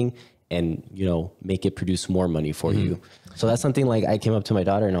something and, you know, make it produce more money for you. So that's something like I came up to my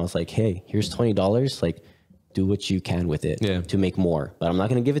daughter and I was like, hey, here's $20. Like, do what you can with it to make more. But I'm not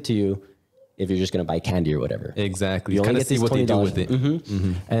going to give it to you if you're just going to buy candy or whatever. Exactly. You only get to see what they do with it.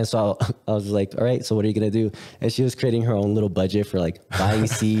 And so I was like, all right, so what are you going to do? And she was creating her own little budget for like buying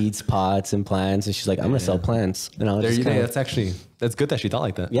seeds, pots, and plants. And she's like, I'm going to sell plants. And I was that's good that she thought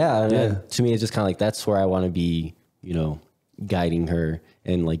like that. Yeah. And to me, it's just kind of like, that's where I want to be, you know, guiding her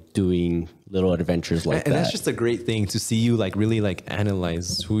and like doing little adventures like that. And that's just a great thing to see you like really like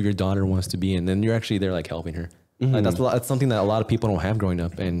analyze who your daughter wants to be. And then you're actually there like helping her. Like that's something that a lot of people don't have growing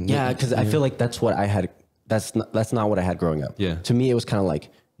up. And because I feel like that's what I had. That's not what I had growing up. Yeah. To me, it was kind of like,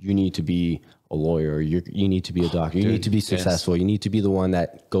 you need to be a lawyer. You need to be a doctor. You need to be successful. You need to be the one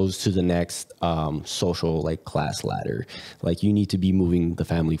that goes to the next social like class ladder. Like you need to be moving the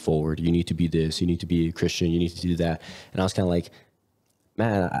family forward. You need to be this. You need to be a Christian. You need to do that. And I was kind of like,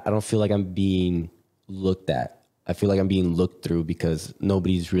 man, I don't feel like I'm being looked at. I feel like I'm being looked through because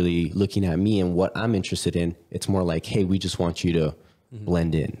nobody's really looking at me and what I'm interested in. It's more like, hey, we just want you to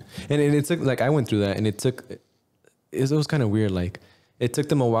blend in. And it took, like, I went through that and it was kind of weird. Like, it took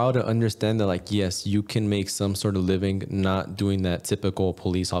them a while to understand that, like, yes, you can make some sort of living not doing that typical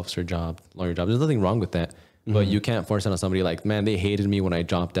police officer job, lawyer job. There's nothing wrong with that. But you can't force it on somebody like, man, they hated me when I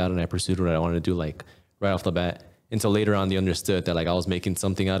dropped out and I pursued what I wanted to do, like, right off the bat. Until later on, they understood that, like, I was making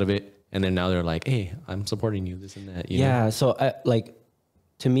something out of it. And then now they're like, hey, I'm supporting you, this and that. You know? So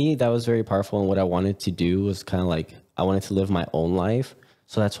to me, that was very powerful. And what I wanted to do was kind of like, I wanted to live my own life.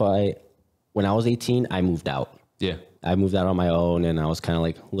 So that's why when I was 18, I moved out. Yeah. I moved out on my own and I was kind of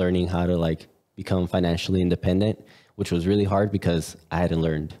like learning how to like become financially independent, which was really hard because I hadn't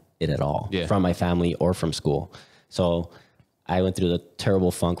learned it at all from my family or from school. So I went through the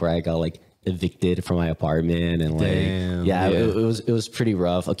terrible funk where I got like evicted from my apartment and like it was pretty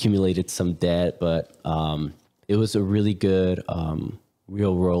rough. Accumulated some debt, but it was a really good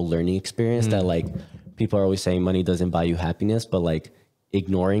real world learning experience that like people are always saying money doesn't buy you happiness, but like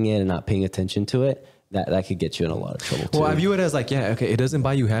ignoring it and not paying attention to it, that could get you in a lot of trouble too. Well, I view it as like, it doesn't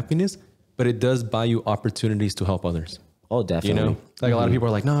buy you happiness, but it does buy you opportunities to help others. Oh, definitely. You know, like a lot of people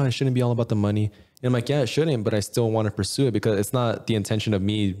are like, no, it shouldn't be all about the money. And I'm like, yeah, it shouldn't, but I still want to pursue it because it's not the intention of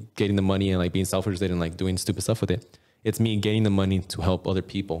me getting the money and like being selfish and like doing stupid stuff with it. It's me getting the money to help other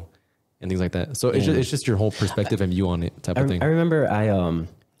people and things like that. So it's just your whole perspective and view on it type of thing. I remember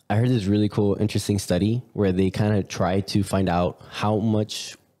I heard this really cool, interesting study where they kind of tried to find out how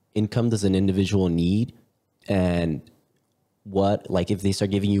much income does an individual need and what, like if they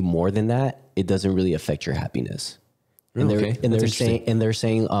start giving you more than that, it doesn't really affect your happiness. Really? And they're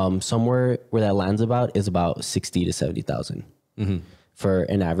saying somewhere where that lands about is about 60 to 70,000 for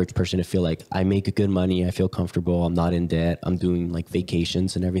an average person to feel like I make good money, I feel comfortable, I'm not in debt, I'm doing like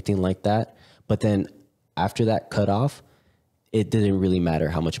vacations and everything like that. But then after that cut off, it didn't really matter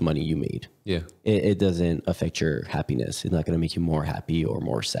how much money you made. Yeah. It doesn't affect your happiness. It's not going to make you more happy or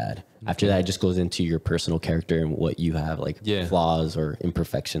more sad. After that, it just goes into your personal character and what you have, like flaws or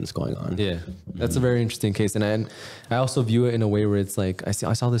imperfections going on. Yeah. That's a very interesting case. And I also view it in a way where it's like, I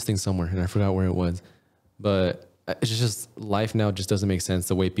saw this thing somewhere and I forgot where it was, but it's just life now just doesn't make sense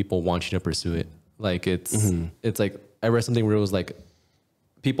the way people want you to pursue it. Like it's like, I read something where it was like,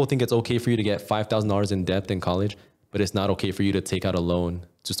 people think it's okay for you to get $5,000 in debt in college, but it's not okay for you to take out a loan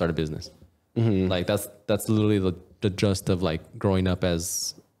to start a business. Like that's literally the gist of like growing up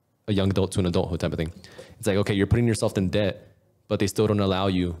as a young adult to an adulthood type of thing. It's like, okay, you're putting yourself in debt, but they still don't allow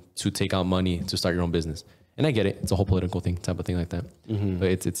you to take out money to start your own business. And I get it. It's a whole political thing type of thing like that. But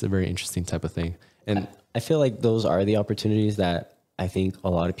it's a very interesting type of thing. And I feel like those are the opportunities that I think a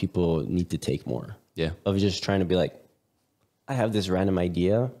lot of people need to take more. Yeah. Of just trying to be like, I have this random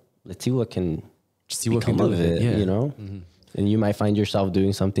idea. Let's see what can become of it, you know? And you might find yourself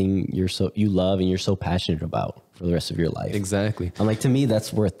doing something you love and you're so passionate about for the rest of your life. Exactly. I'm like, to me,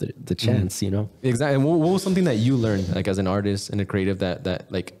 that's worth the chance, you know? Exactly. And what was something that you learned, like as an artist and a creative,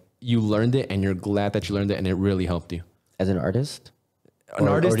 that like you learned it and you're glad that you learned it and it really helped you? As an artist? An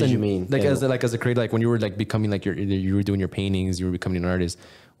artist, or did and you mean? like as a creator, like when you were like becoming like you were doing your paintings, you were becoming an artist.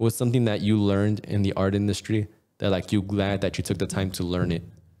 What was something that you learned in the art industry that like you glad that you took the time to learn it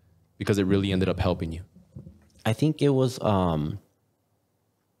because it really ended up helping you? I think it was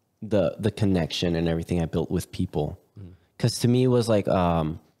the connection and everything I built with people. Because to me, it was like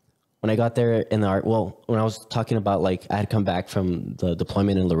when I got there in the art, well, when I was talking about like I had come back from the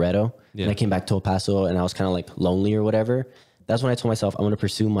deployment in Loreto, and I came back to El Paso and I was kind of like lonely or whatever. That's when I told myself I'm going to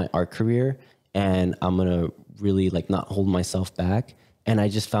pursue my art career and I'm going to really like not hold myself back. And I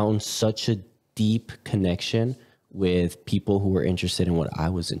just found such a deep connection with people who were interested in what I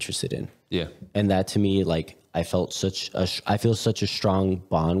was interested in. Yeah. And that to me, like, I feel such a strong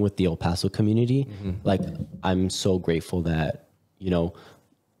bond with the El Paso community. Like, I'm so grateful that, you know,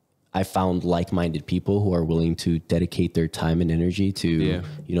 I found like-minded people who are willing to dedicate their time and energy to,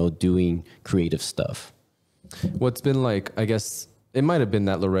 you know, doing creative stuff. What's been like, I guess it might have been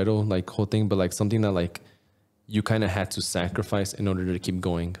that Loreto like whole thing, but like something that like you kind of had to sacrifice in order to keep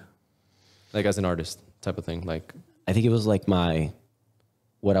going, like as an artist type of thing. Like, I think it was like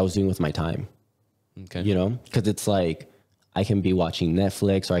what I was doing with my time. Okay. You know, because it's like I can be watching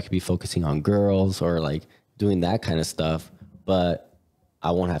Netflix or I could be focusing on girls or like doing that kind of stuff, but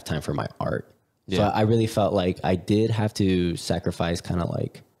I won't have time for my art. Yeah. So I really felt like I did have to sacrifice kind of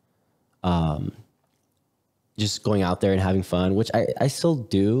like just going out there and having fun, which I still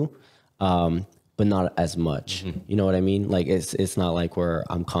do, but not as much. You know what I mean? Like it's not like where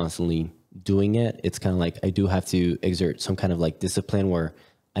I'm constantly doing it. It's kind of like I do have to exert some kind of like discipline where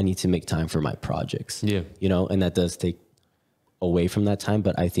I need to make time for my projects. Yeah. You know, and that does take away from that time.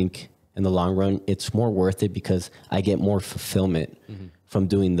 But I think in the long run, it's more worth it because I get more fulfillment from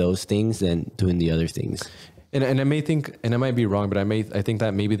doing those things than doing the other things. And I may think, and I might be wrong, but I think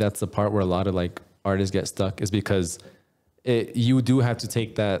that maybe that's the part where a lot of like artists get stuck is because you do have to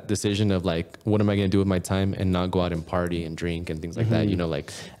take that decision of like, what am I going to do with my time and not go out and party and drink and things like that, you know,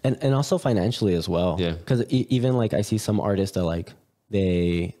 like. And also financially as well. Yeah. Because even like I see some artists that like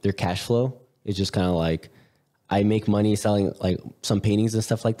their cash flow is just kind of like, I make money selling like some paintings and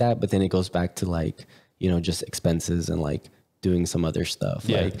stuff like that, but then it goes back to like, you know, just expenses and like doing some other stuff.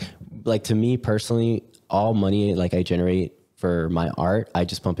 Yeah. Like to me personally, all money like I generate for my art, I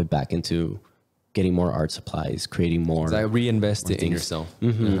just pump it back into getting more art supplies, creating more. So I reinvest it in yourself.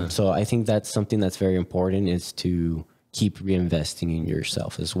 So I think that's something that's very important is to keep reinvesting in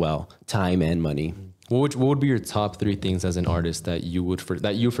yourself as well, time and money. What would be your top 3 things as an artist that you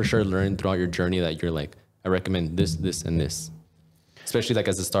for sure learned throughout your journey that you're like, I recommend this, this, and this, especially like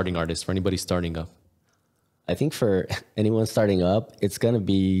as a starting artist, for anybody starting up? I think for anyone starting up, it's going to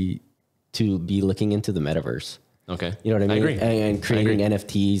be to be looking into the metaverse. Okay. You know what I mean? I agree. And creating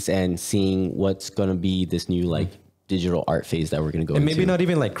NFTs and seeing what's going to be this new like digital art phase that we're going to go into. And maybe not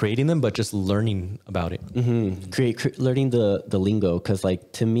even like creating them, but just learning about it. Learning the lingo. Cause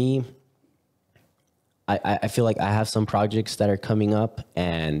like to me, I feel like I have some projects that are coming up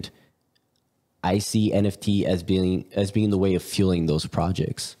and I see NFT as being the way of fueling those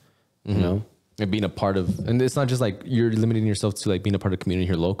projects, you know? And being a part of, and it's not just like you're limiting yourself to like being a part of the community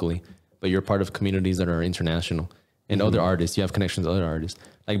here locally, but you're part of communities that are international and other artists. You have connections to other artists.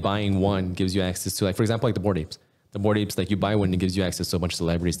 Like buying one gives you access to like, for example, like the Bored Apes. The Bored Apes, like you buy one and it gives you access to a bunch of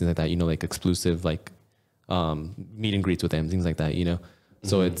celebrities, things like that, you know, like exclusive, like meet and greets with them, things like that, you know?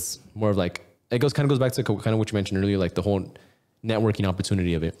 So it's more of like, it kind of goes back to kind of what you mentioned earlier, like the whole networking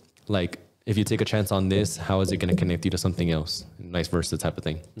opportunity of it. Like if you take a chance on this, how is it going to connect you to something else? And vice versa type of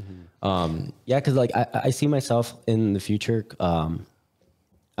thing. Yeah. Cause like I see myself in the future,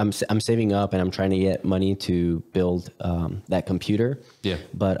 I'm saving up and I'm trying to get money to build that computer. Yeah.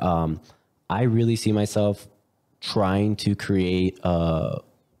 But I really see myself trying to create a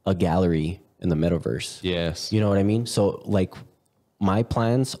gallery in the metaverse. Yes. You know what I mean? So like my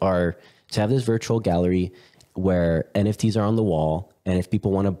plans are to have this virtual gallery where NFTs are on the wall. And if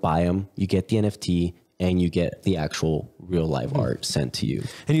people want to buy them, you get the NFT and you get the actual real live art sent to you.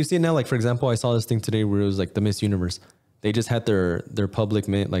 And you see it now, like, for example, I saw this thing today where it was like the Miss Universe. They just had their public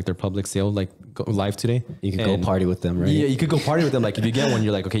sale, like live today. You could go party with them, right? Yeah, you could go party with them. Like if you get one,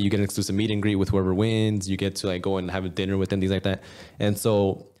 you're like, okay, you get an exclusive meet and greet with whoever wins. You get to like go and have a dinner with them, things like that. And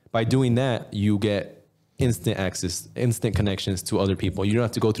so by doing that, you get instant access, instant connections to other people. You don't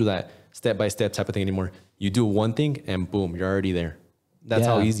have to go through that step-by-step type of thing anymore. You do one thing and boom, you're already there. That's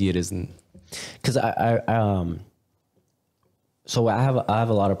how easy it is. Because so I have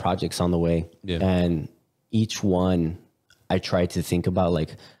a lot of projects on the way, and each one, I tried to think about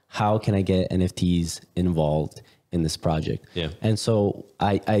like, how can I get NFTs involved in this project? Yeah. And so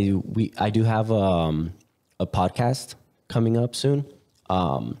I do have a podcast coming up soon.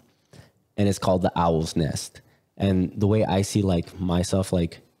 And it's called The Owl's Nest. And the way I see like myself,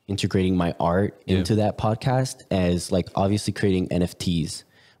 like integrating my art into that podcast as like obviously creating NFTs,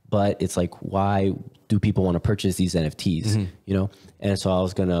 but it's like, why do people want to purchase these NFTs? You know? And so I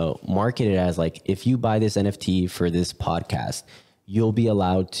was going to market it as like, if you buy this NFT for this podcast, you'll be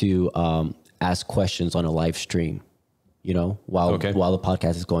allowed to ask questions on a live stream, you know, while the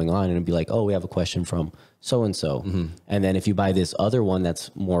podcast is going on, and it'd be like, oh, we have a question from so-and-so. And then if you buy this other one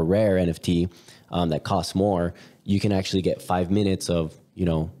that's more rare NFT that costs more, you can actually get 5 minutes of, you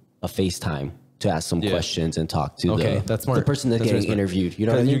know, a FaceTime to ask some questions and talk to the person that's getting interviewed. You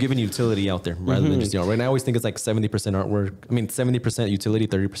know what I mean? You're giving utility out there rather than just, you know, right now I always think it's like 70% artwork. I mean, 70% utility,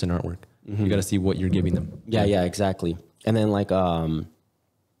 30% artwork. You got to see what you're giving them. Yeah, exactly. And then like, I'm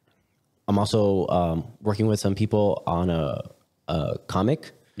also working with some people on a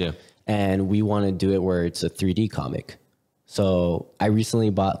comic. Yeah. And we want to do it where it's a 3D comic. So I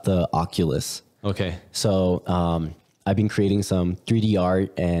recently bought the Oculus. Okay. So I've been creating some 3D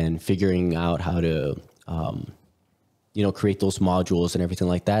art and figuring out how to, you know, create those modules and everything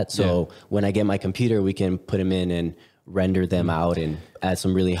like that. So when I get my computer, we can put them in and render them out and add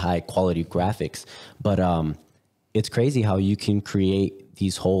some really high quality graphics. But it's crazy how you can create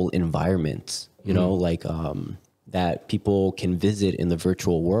these whole environments, you know, like that people can visit in the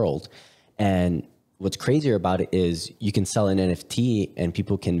virtual world. And what's crazier about it is you can sell an NFT and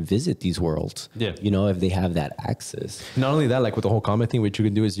people can visit these worlds, you know, if they have that access. Not only that, like with the whole comic thing, what you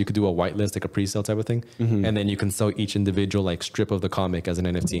can do is you could do a whitelist, like a pre-sale type of thing. And then you can sell each individual like strip of the comic as an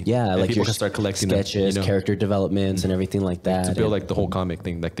NFT. Yeah. And like people can start collecting sketches, them, you know? Character developments and everything like that. To build like the whole comic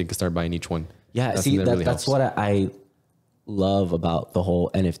thing, like they can start buying each one. Yeah. See, that's what I love about the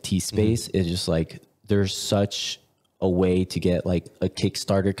whole NFT space is just like, there's such a way to get like a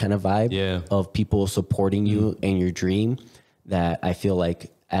Kickstarter kind of vibe of people supporting you and your dream, that I feel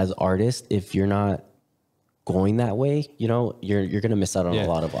like as artists, if you're not going that way, you know, you're going to miss out on a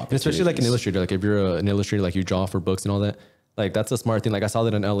lot of opportunities. And especially like an illustrator, like if you're an illustrator, like you draw for books and all that, like that's a smart thing. Like I saw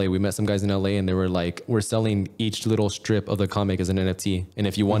that in LA, we met some guys in LA and they were like, we're selling each little strip of the comic as an NFT. And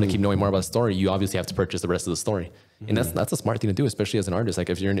if you want to keep knowing more about the story, you obviously have to purchase the rest of the story. And that's a smart thing to do, especially as an artist.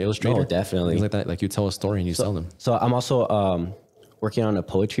 Like if you're an illustrator, definitely things like that, like you tell a story and you sell them. So I'm also working on a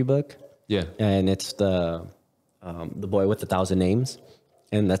poetry book. Yeah. And it's the boy with 1,000 names.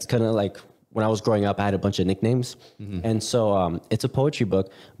 And that's kind of like, when I was growing up, I had a bunch of nicknames. And so it's a poetry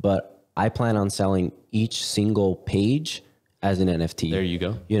book, but I plan on selling each single page as an NFT. There you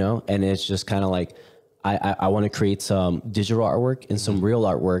go. You know, and it's just kind of like, I want to create some digital artwork and some real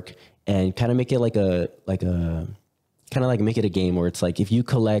artwork and kind of make it like a kind of like make it a game where it's like, if you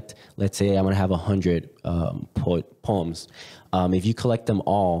collect, let's say I'm going to have 100 poems. If you collect them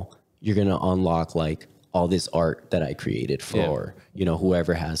all, you're going to unlock like all this art that I created for, you know,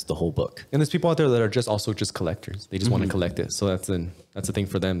 whoever has the whole book. And there's people out there that are just also just collectors. They just want to collect it. So that's a thing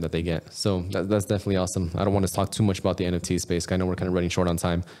for them that they get. So that's definitely awesome. I don't want to talk too much about the NFT space. I know we're kind of running short on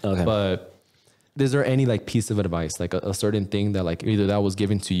time, but is there any like piece of advice, like a certain thing that like either that was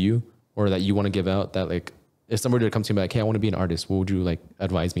given to you or that you want to give out, that like, if somebody would come to you and be like, hey, I want to be an artist, what would you like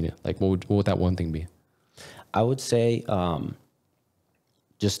advise me to? Like, what would that one thing be? I would say,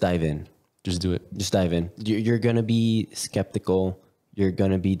 just dive in. Just do it. Just dive in. You're going to be skeptical. You're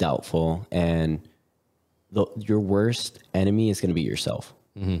going to be doubtful. And your worst enemy is going to be yourself.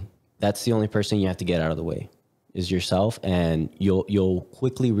 That's the only person you have to get out of the way, is yourself. And you'll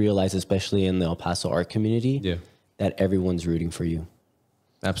quickly realize, especially in the El Paso art community, that everyone's rooting for you.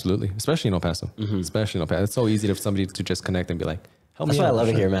 Absolutely. Especially in El Paso. Especially in El Paso. It's so easy for somebody to just connect and be like, help me out. That's why I love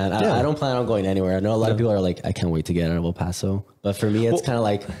it here, man. I don't plan on going anywhere. I know a lot of people are like, I can't wait to get out of El Paso. But for me, it's kind of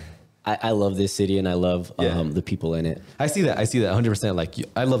like, I love this city and I love the people in it. I see that 100%. Like,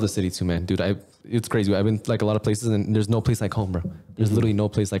 I love the city too, man. Dude, it's crazy. I've been like a lot of places and there's no place like home, bro. There's literally no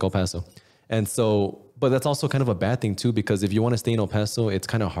place like El Paso. And so, but that's also kind of a bad thing too, because if you want to stay in El Paso, it's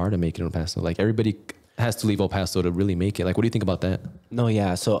kind of hard to make it in El Paso. Like everybody has to leave El Paso to really make it. Like, what do you think about that? No,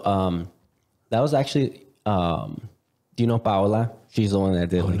 yeah. So that was actually, do you know Paola? She's the one that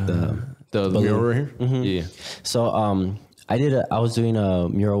did the mural here? Yeah. So I was doing a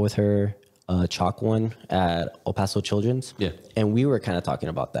mural with her, chalk one at El Paso Children's. Yeah. And we were kind of talking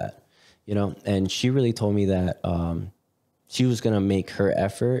about that, you know, and she really told me that she was going to make her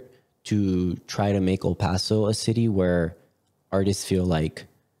effort to try to make El Paso a city where artists feel like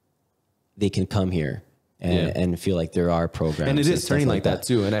they can come here and feel like there are programs. And it is turning like that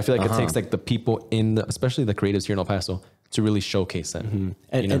too. And I feel like it takes like the people especially the creatives here in El Paso, to really showcase that.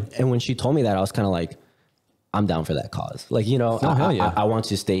 And when she told me that, I was kind of like, I'm down for that cause. Like, I want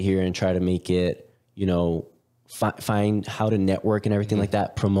to stay here and try to make it, find how to network and everything like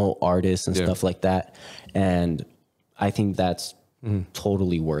that, promote artists and stuff like that. And I think that's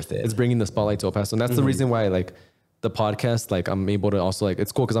totally worth it. It's bringing the spotlight to El Paso. And that's the reason why, like, the podcast, like, I'm able to also, like,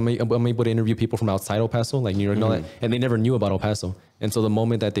 it's cool because I'm able to interview people from outside El Paso, like New York and all that, and they never knew about El Paso. And so the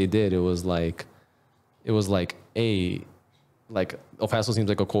moment that they did, it was like, like El Paso seems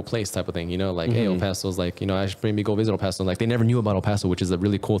like a cool place type of thing, like, hey, El Paso's like, I should maybe go visit El Paso. Like, they never knew about El Paso, which is a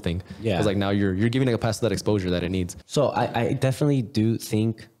really cool thing. Yeah. Because like now you're giving El Paso that exposure that it needs. So I definitely do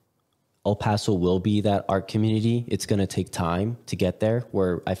think El Paso will be that art community. It's going to take time to get there,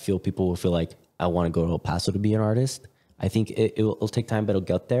 where I feel people will feel like, I want to go to El Paso to be an artist. I think it'll take time, but it'll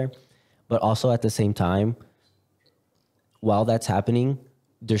get there. But also at the same time, while that's happening,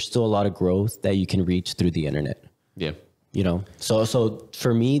 there's still a lot of growth that you can reach through the internet. Yeah. So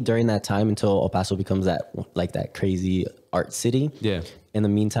for me, during that time, until El Paso becomes that crazy art city. Yeah. In the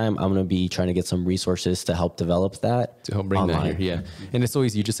meantime, I'm going to be trying to get some resources to help develop that. To help bring online. That here. Yeah. And it's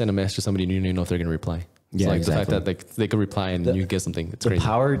always, you just send a message to somebody and you don't even know if they're going to reply. It's like the fact that like they could reply and you get something. It's crazy. The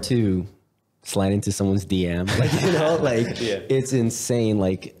power to slide into someone's DM, it's insane.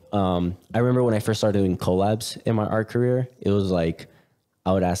 Like, I remember when I first started doing collabs in my art career, it was like,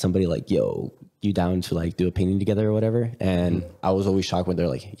 I would ask somebody like, yo, you down to like do a painting together or whatever? And I was always shocked when they're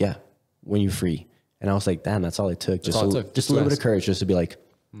like, yeah, when you're free. And I was like, damn, that's all it took. Just a little bit of courage just to be like,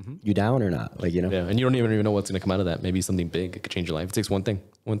 you down or not? Like, Yeah. And you don't even know what's going to come out of that. Maybe something big. It could change your life. It takes one thing.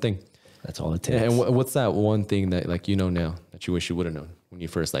 That's all it takes. And what's that one thing that like, now that you wish you would have known when you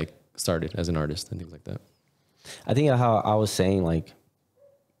first like started as an artist and things like that? I think how I was saying, like,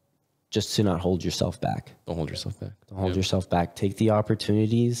 just to not hold yourself back. Don't hold yourself back. Don't hold yourself back. Take the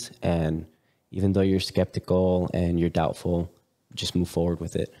opportunities, and even though you're skeptical and you're doubtful, just move forward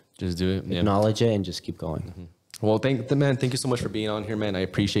with it. Just do it. Acknowledge it and just keep going. Well, thank you so much for being on here, man. I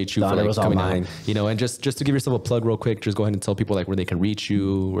appreciate you for like coming on. And just to give yourself a plug real quick, just go ahead and tell people like where they can reach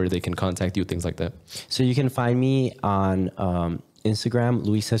you, where they can contact you, things like that. So you can find me on Instagram,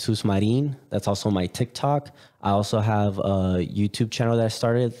 Luis Jesus Marin. That's also my TikTok. I also have a YouTube channel that I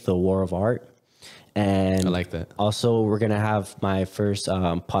started, The War of Art. And I like that. Also, we're going to have my first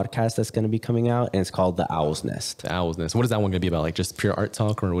podcast that's going to be coming out, and it's called The Owl's Nest. The Owl's Nest. What is that one going to be about? Like just pure art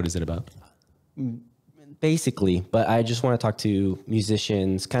talk, or what is it about? Basically, but I just want to talk to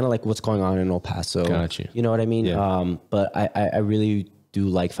musicians, kind of like what's going on in El Paso. Got you. You know what I mean? Yeah. But I really do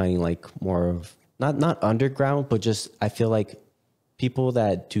like finding like more of, not underground, but just I feel like people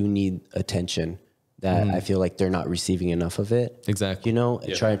that do need attention, that I feel like they're not receiving enough of it. Exactly.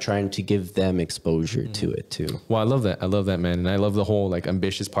 Trying to give them exposure to it too. Well, I love that, man. And I love the whole like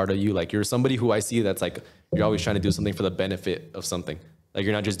ambitious part of you. Like you're somebody who I see that's like, you're always trying to do something for the benefit of something. Like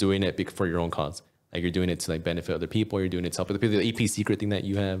you're not just doing it for your own cause. Like you're doing it to like benefit other people. You're doing it to help other people. The EP Secret thing that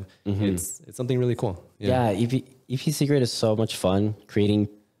you have, it's something really cool. Yeah. EP Secret is so much fun, creating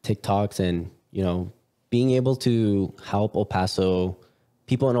TikToks and, being able to help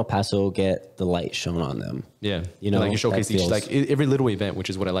people in El Paso get the light shown on them. Yeah. Like you showcase like every little event, which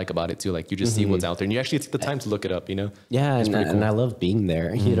is what I like about it too. Like you just see what's out there and you actually take the time to look it up, Yeah. And I love being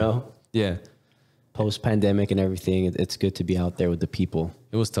there, Yeah. Post pandemic and everything, it's good to be out there with the people.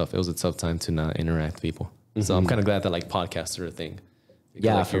 It was tough. It was a tough time to not interact with people. So I'm kind of glad that like podcasts are a thing.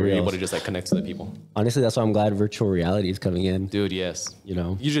 Because, you're able to just like connect to the people. Honestly, that's why I'm glad virtual reality is coming in. Dude, yes.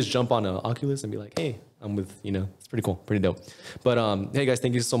 You just jump on an Oculus and be like, hey, I'm with, it's pretty cool, pretty dope. But hey guys,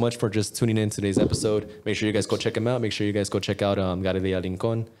 thank you so much for just tuning in today's episode. Make sure you guys go check them out. Make sure you guys go check out Galeria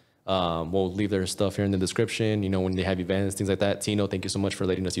Rincon. We'll leave their stuff here in the description, when they have events, things like that. Tino, thank you so much for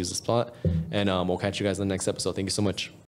letting us use the spot. And we'll catch you guys in the next episode. Thank you so much.